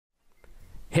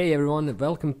Hey everyone,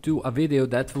 welcome to a video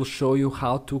that will show you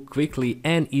how to quickly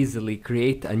and easily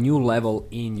create a new level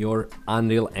in your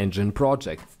Unreal Engine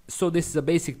project. So this is a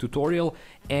basic tutorial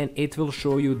and it will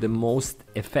show you the most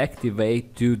effective way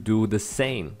to do the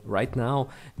same. Right now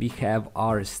we have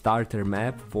our starter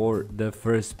map for the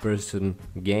first person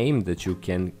game that you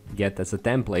can get as a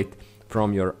template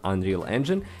from your Unreal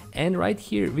Engine, and right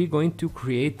here we're going to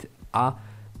create a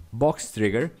box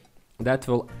trigger that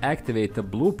will activate a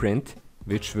blueprint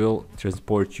which will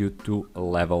transport you to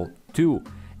level 2.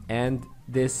 And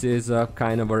this is a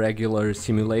kind of a regular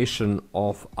simulation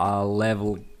of a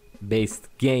level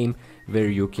based game where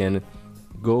you can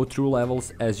go through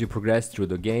levels as you progress through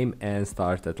the game and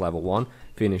start at level 1,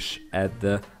 finish at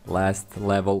the last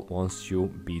level once you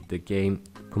beat the game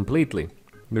completely.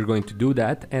 We're going to do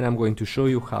that, and I'm going to show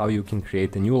you how you can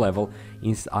create a new level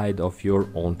inside of your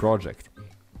own project.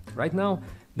 Right now,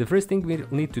 the first thing we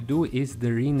need to do is the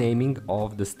renaming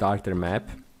of the starter map,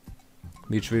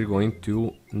 which we're going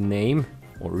to name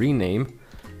or rename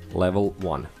level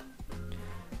 1.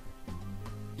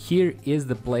 Here is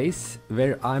the place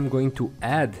where I'm going to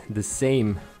add the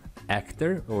same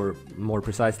actor, or more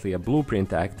precisely a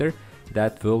blueprint actor,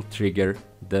 that will trigger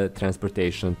the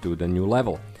transportation to the new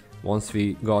level. Once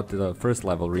we got the first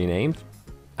level renamed,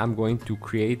 I'm going to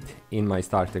create in my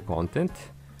starter content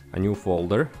a new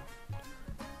folder,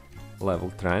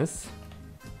 level transport,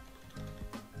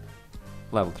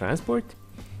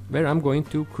 where I'm going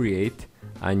to create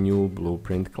a new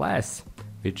blueprint class,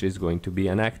 which is going to be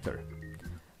an actor.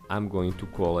 I'm going to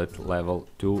call it level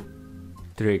 2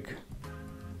 trig,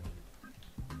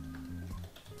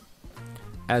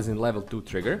 as in level 2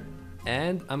 trigger,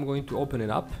 and I'm going to open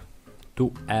it up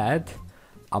to add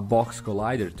a box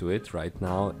collider to it. Right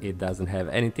now it doesn't have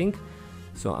anything,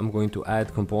 so I'm going to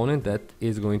add component that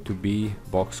is going to be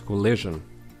box collision.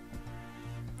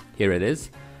 Here it is.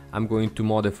 I'm going to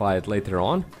modify it later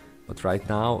on, but right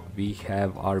now we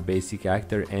have our basic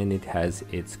actor and it has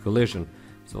its collision.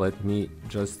 So let me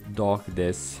just dock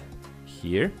this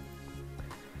here.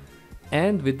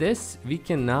 And with this we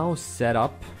can now set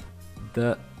up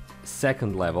the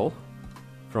second level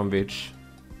from which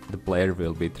the player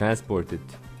will be transported,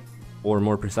 or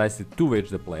more precisely to which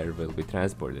the player will be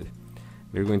transported.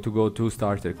 We're going to go to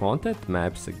starter content,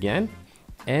 maps again,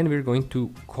 and we're going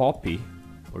to copy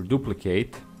or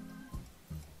duplicate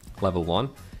level 1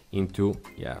 into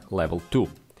level 2.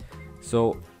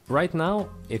 So right now,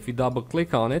 if we double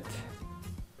click on it,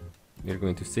 we're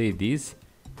going to save these.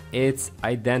 It's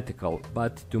identical,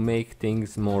 but to make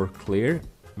things more clear,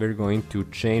 we're going to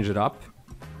change it up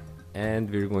and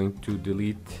we're going to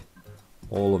delete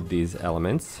all of these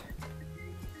elements.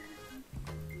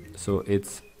 So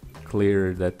it's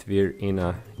clear that we're in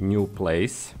a new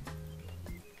place.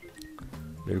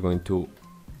 We're going to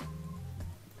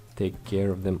take care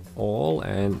of them all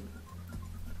and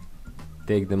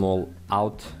take them all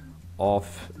out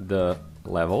of the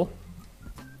level.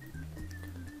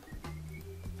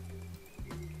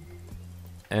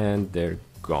 And they're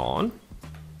gone.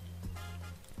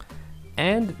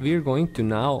 And we're going to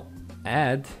now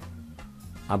add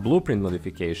a blueprint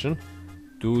modification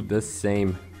to the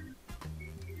same.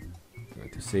 I'm going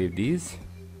to save these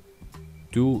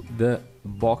to the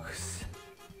box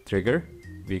trigger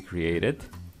we created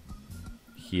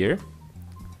here,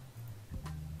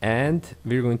 and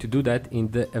we're going to do that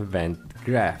in the event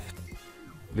graph.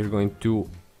 We're going to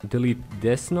delete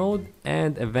this node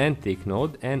and event tick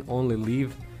node and only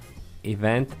leave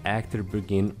event actor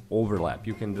begin overlap.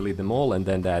 You can delete them all and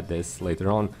then add this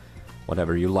later on,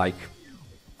 whatever you like.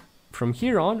 From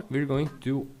here on, we're going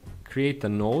to create a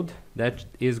node that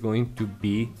is going to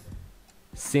be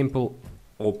simple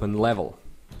open level,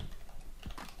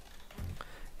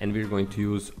 and we're going to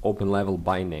use open level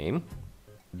by name,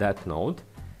 that node.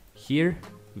 Here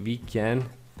we can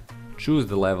choose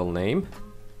the level name,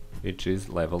 which is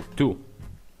level 2.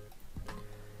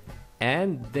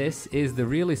 And this is the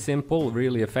really simple,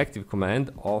 really effective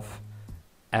command of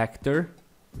actor,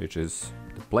 which is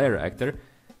the player actor,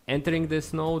 entering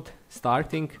this node,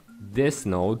 starting this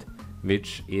node,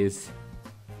 which is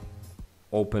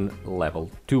open level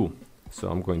 2. So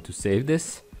I'm going to save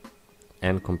this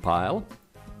and compile.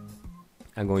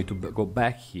 I'm going to go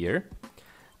back here.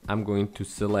 I'm going to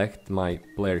select my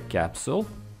player capsule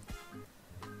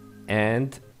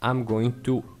and I'm going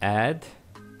to add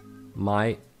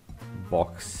my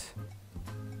box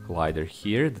collider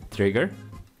here, the trigger.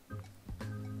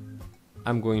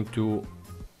 I'm going to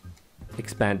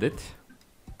expand it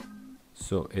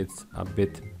so it's a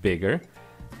bit bigger.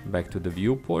 Back to the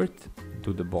viewport,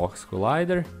 to the box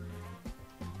collider.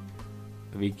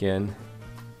 We can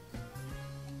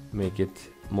make it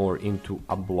more into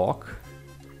a block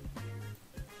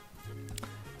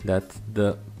that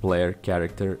the player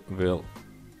character will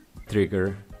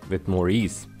trigger with more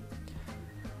ease.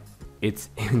 It's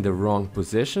in the wrong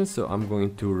position, so I'm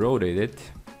going to rotate it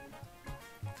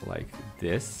like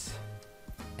this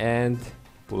and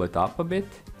pull it up a bit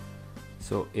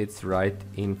so it's right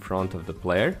in front of the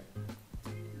player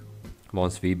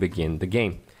once we begin the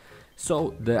game.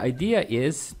 So the idea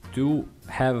is to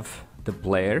have the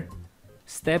player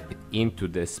step into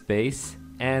this space,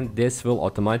 and this will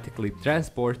automatically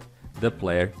transport the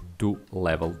player to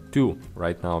level 2.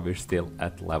 Right now we're still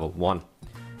at level 1.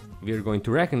 We're going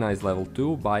to recognize level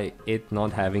 2 by it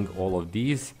not having all of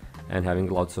these and having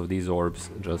lots of these orbs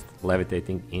just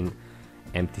levitating in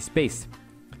empty space.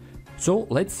 So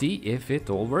let's see if it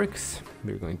all works.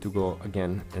 We're going to go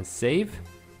again and save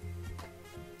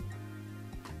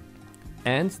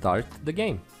and start the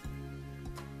game.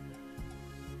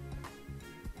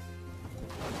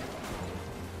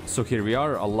 So here we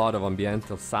are, a lot of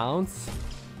ambiental sounds.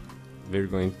 We're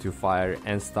going to fire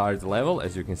and start the level.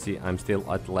 As you can see, I'm still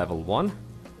at level 1.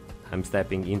 I'm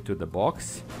stepping into the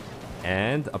box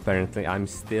and apparently I'm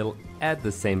still at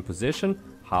the same position.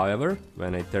 However,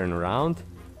 when I turn around,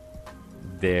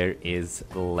 there is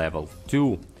level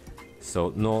 2.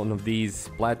 So none of these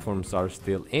platforms are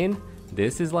still in.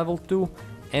 This is level 2,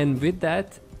 and with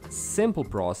that simple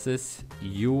process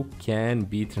you can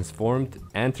be transformed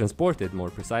and transported, more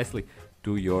precisely,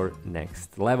 to your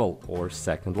next level or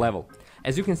second level.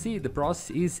 As you can see, the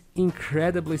process is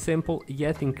incredibly simple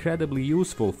yet incredibly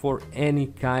useful for any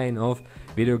kind of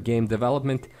video game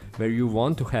development where you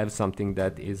want to have something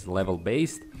that is level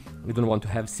based. You don't want to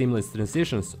have seamless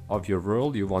transitions of your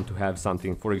world. You want to have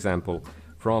something, for example,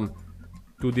 from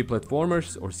 2D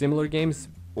platformers or similar games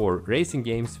or racing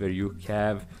games where you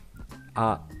have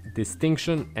a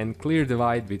distinction and clear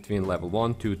divide between level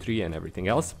 1, 2, 3 and everything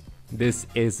else. This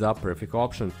is a perfect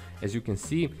option. As you can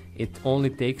see, it only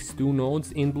takes 2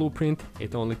 nodes in Blueprint,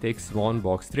 it only takes 1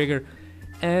 box trigger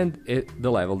and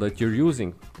the level that you're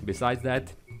using. Besides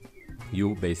that,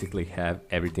 you basically have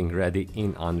everything ready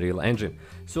in Unreal Engine.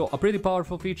 So a pretty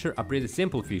powerful feature, a pretty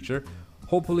simple feature.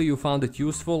 Hopefully you found it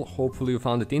useful, hopefully you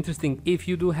found it interesting. If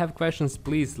you do have questions,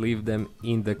 please leave them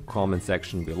in the comment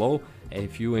section below.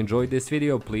 If you enjoyed this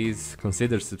video, please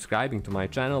consider subscribing to my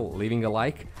channel, leaving a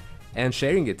like and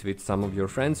sharing it with some of your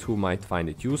friends who might find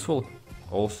it useful.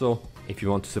 Also, if you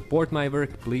want to support my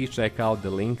work, please check out the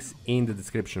links in the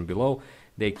description below.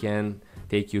 They can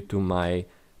take you to my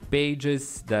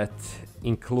pages that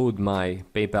include my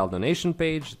PayPal donation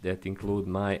page, that include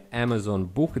my Amazon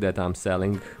book that I'm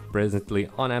selling presently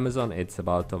on Amazon. It's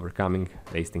about overcoming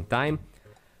wasting time.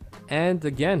 And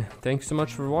again, thanks so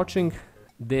much for watching.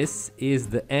 This is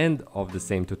the end of the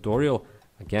same tutorial.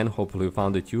 Again, hopefully you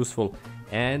found it useful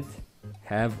and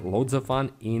have loads of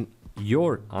fun in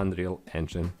your Unreal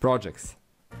Engine projects.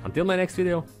 Until my next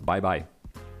video, bye bye.